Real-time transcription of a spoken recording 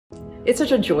It's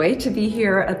such a joy to be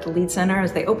here at the Lead Center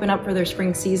as they open up for their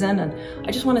spring season, and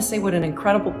I just want to say what an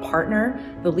incredible partner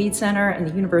the Lead Center and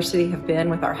the university have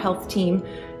been with our health team.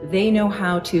 They know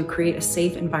how to create a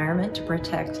safe environment to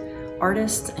protect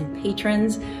artists and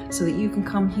patrons so that you can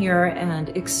come here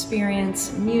and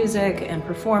experience music and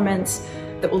performance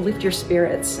that will lift your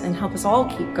spirits and help us all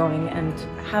keep going and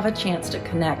have a chance to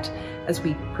connect as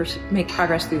we make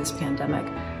progress through this pandemic.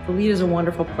 The Lead is a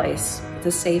wonderful place. It's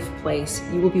a safe place.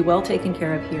 You will be well taken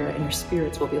care of here and your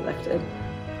spirits will be lifted.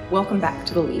 Welcome back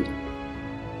to the Lead.